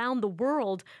people around the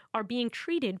world are being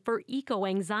treated for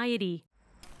eco-anxiety.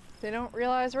 They don't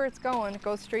realize where it's going. It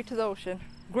goes straight to the ocean.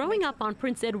 Growing up on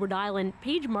Prince Edward Island,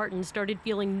 Paige Martin started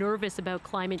feeling nervous about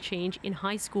climate change in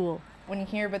high school. When you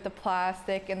hear about the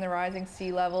plastic and the rising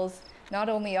sea levels, not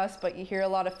only us, but you hear a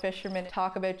lot of fishermen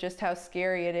talk about just how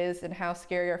scary it is and how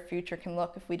scary our future can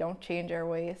look if we don't change our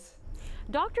ways.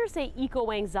 Doctors say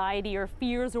eco-anxiety or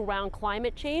fears around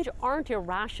climate change aren't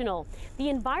irrational. The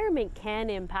environment can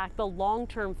impact the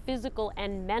long-term physical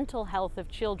and mental health of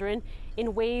children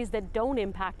in ways that don't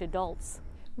impact adults.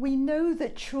 We know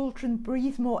that children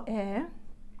breathe more air,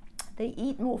 they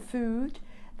eat more food,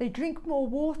 they drink more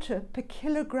water per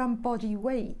kilogram body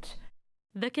weight.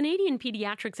 The Canadian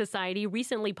Pediatric Society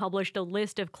recently published a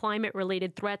list of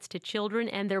climate-related threats to children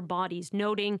and their bodies,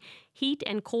 noting heat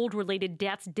and cold-related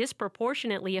deaths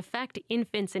disproportionately affect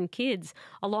infants and kids,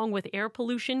 along with air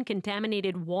pollution,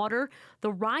 contaminated water,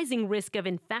 the rising risk of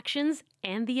infections,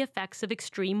 and the effects of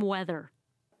extreme weather.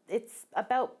 It's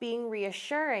about being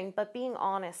reassuring, but being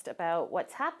honest about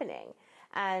what's happening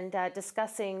and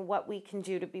discussing what we can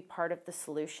do to be part of the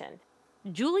solution.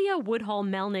 Julia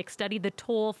Woodhall-Melnick studied the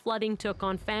toll flooding took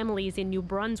on families in New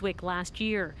Brunswick last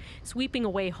year, sweeping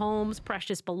away homes,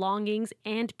 precious belongings,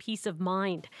 and peace of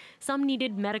mind. Some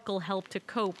needed medical help to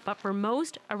cope, but for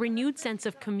most, a renewed sense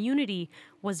of community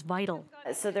was vital.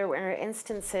 So there were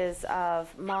instances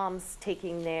of moms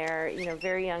taking their,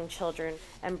 very young children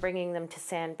and bringing them to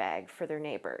sandbag for their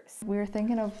neighbors. We were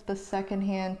thinking of the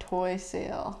secondhand toy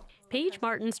sale. Paige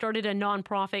Martin started a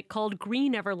nonprofit called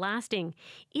Green Everlasting.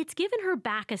 It's given her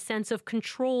back a sense of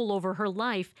control over her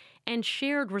life and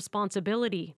shared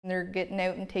responsibility. They're getting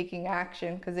out and taking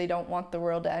action because they don't want the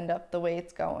world to end up the way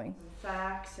it's going.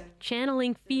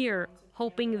 Channeling fear,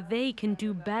 hoping they can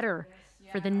do better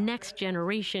for the next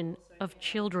generation of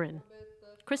children.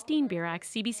 Christine Birak,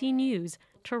 CBC News,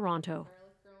 Toronto.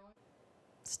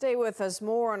 Stay with us.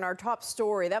 More on our top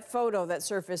story, that photo that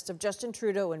surfaced of Justin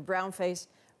Trudeau in brownface,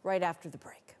 right after the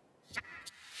break.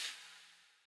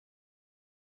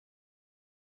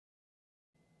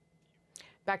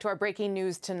 Back to our breaking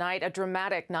news tonight. A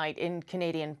dramatic night in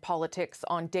Canadian politics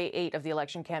on day 8 of the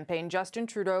election campaign. Justin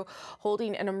Trudeau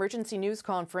holding an emergency news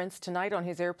conference tonight on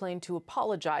his airplane to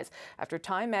apologize after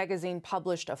Time magazine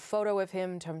published a photo of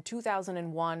him from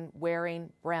 2001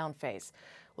 wearing brownface.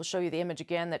 We'll show you the image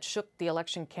again that shook the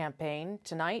election campaign.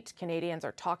 Tonight, Canadians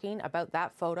are talking about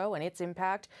that photo and its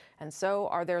impact, and so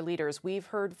are their leaders. We've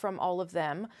heard from all of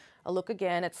them. A look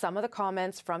again at some of the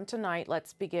comments from tonight.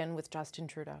 Let's begin with Justin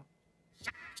Trudeau.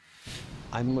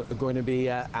 I'm going to be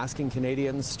asking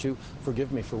Canadians to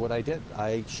forgive me for what I did.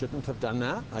 I shouldn't have done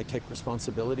that. I take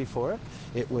responsibility for it.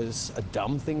 It was a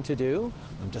dumb thing to do.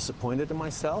 I'm disappointed in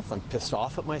myself. I'm pissed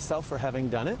off at myself for having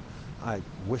done it. I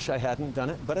wish I hadn't done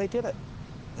it, but I did it.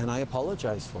 And I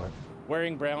apologize for it.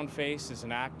 Wearing brownface is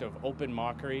an act of open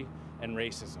mockery and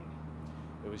racism.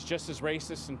 It was just as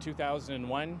racist in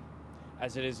 2001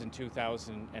 as it is in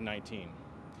 2019.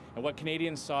 And what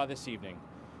Canadians saw this evening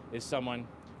is someone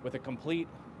with a complete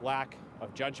lack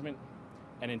of judgment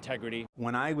and integrity.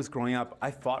 When I was growing up,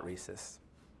 I fought racists.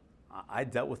 I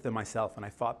dealt with them myself and I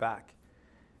fought back.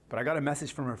 But I got a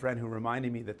message from a friend who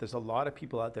reminded me that there's a lot of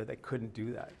people out there that couldn't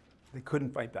do that. They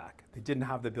couldn't fight back. They didn't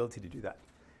have the ability to do that.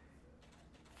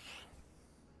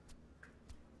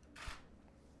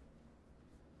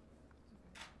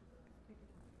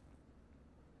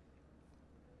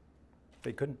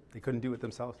 They couldn't do it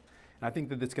themselves. And I think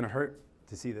that it's going to hurt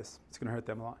to see this. It's going to hurt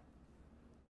them a lot.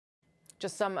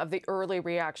 Just some of the early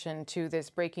reaction to this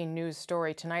breaking news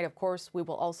story tonight. Of course, we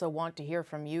will also want to hear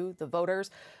from you, the voters,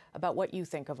 about what you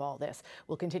think of all this.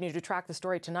 We'll continue to track the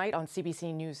story tonight on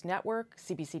CBC News Network,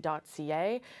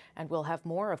 cbc.ca, and we'll have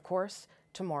more, of course,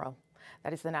 tomorrow.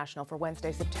 That is The National for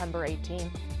Wednesday, September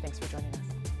 18th. Thanks for joining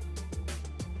us.